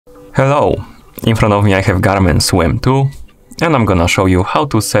Hello, in front of me I have Garmin Swim 2 and I'm gonna show you how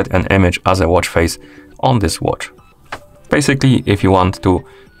to set an image as a watch face on this watch. Basically, if you want to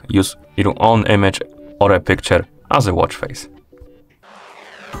use your own image or a picture as a watch face.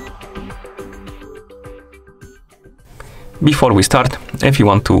 Before we start, if you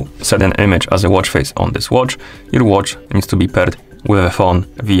want to set an image as a watch face on this watch, your watch needs to be paired with a phone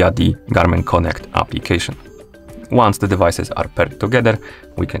via the Garmin Connect application. Once the devices are paired together,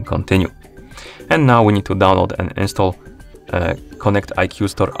 we can continue. And now we need to download and install Connect IQ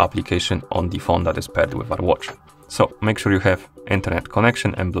Store application on the phone that is paired with our watch. So make sure you have internet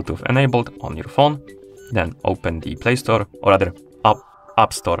connection and Bluetooth enabled on your phone. Then open the Play Store, or rather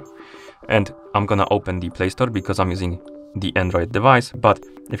App Store. And I'm gonna open the Play Store because I'm using the Android device, but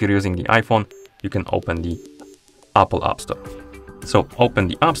if you're using the iPhone, you can open the Apple App Store. So open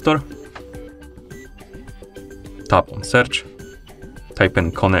the App Store, tap on search, type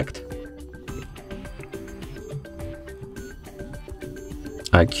in Connect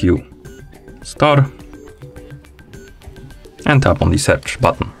IQ Store and tap on the search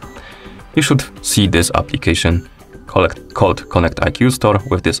button. You should see this application called Connect IQ Store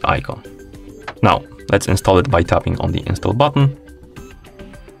with this icon. Now let's install it by tapping on the install button.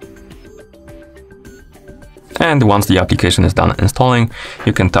 And once the application is done installing,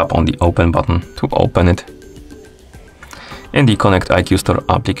 you can tap on the open button to open it. In the Connect IQ Store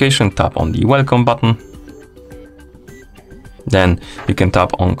application, tap on the welcome button. Then you can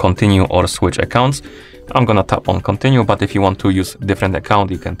tap on continue or switch accounts. I'm gonna tap on continue, but if you want to use different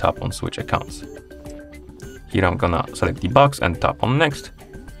account, you can tap on switch accounts. Here I'm gonna select the box and tap on next.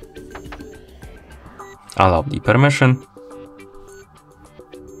 Allow the permission.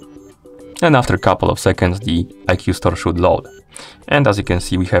 And after a couple of seconds, the IQ Store should load. And as you can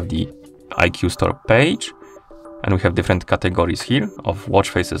see, we have the IQ Store page. And we have different categories here of watch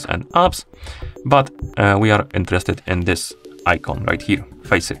faces and apps. But we are interested in this icon right here,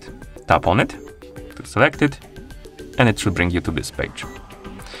 face it. Tap on it to select it. And it should bring you to this page.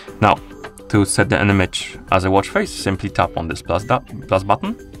 Now, to set the image as a watch face, simply tap on this plus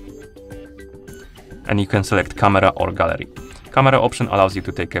button. And you can select camera or gallery. Camera option allows you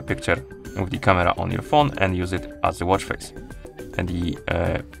to take a picture with the camera on your phone and use it as a watch face. And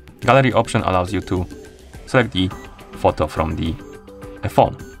the gallery option allows you to select the photo from the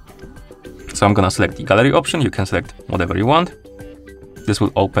phone. So I'm gonna select the gallery option. You can select whatever you want. This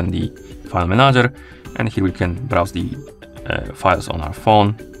will open the file manager, and here we can browse the files on our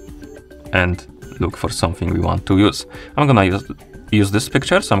phone and look for something we want to use. I'm gonna use this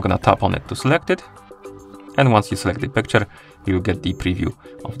picture, so I'm gonna tap on it to select it. And once you select the picture, you will get the preview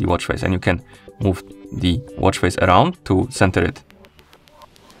of the watch face, and you can move the watch face around to center it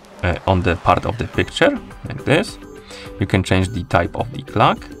on the part of the picture, like this. You can change the type of the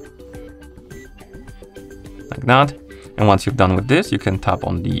clock, like that. And once you're done with this, you can tap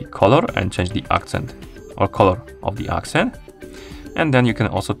on the color and change the accent or color of the accent. And then you can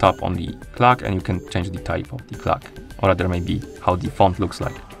also tap on the clock and you can change the type of the clock, or rather maybe how the font looks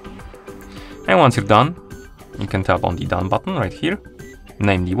like. And once you're done, you can tap on the done button right here,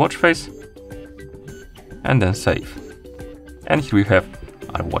 name the watch face, and then save. And here we have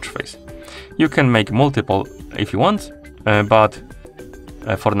our watch face. You can make multiple if you want, but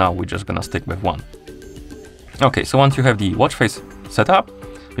for now we're just gonna stick with one. Okay, so once you have the watch face set up,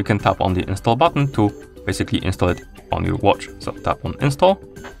 you can tap on the install button to basically install it on your watch. So tap on install,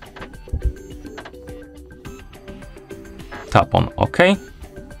 tap on OK.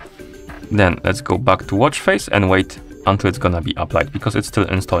 Then let's go back to watch face and wait until it's gonna be applied, because it's still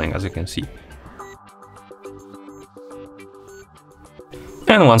installing, as you can see.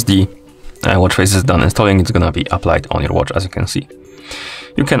 And once the watch face is done installing, it's gonna be applied on your watch, as you can see.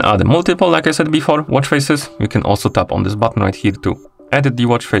 You can add multiple, like I said before, watch faces. You can also tap on this button right here to edit the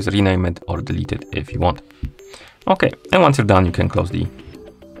watch face, rename it, or delete it if you want. Okay, and once you're done, you can close the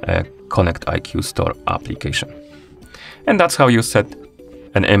Connect IQ Store application. And that's how you set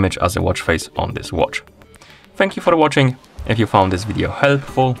an image as a watch face on this watch. Thank you for watching. If you found this video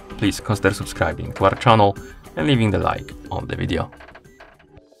helpful, please consider subscribing to our channel and leaving the like on the video.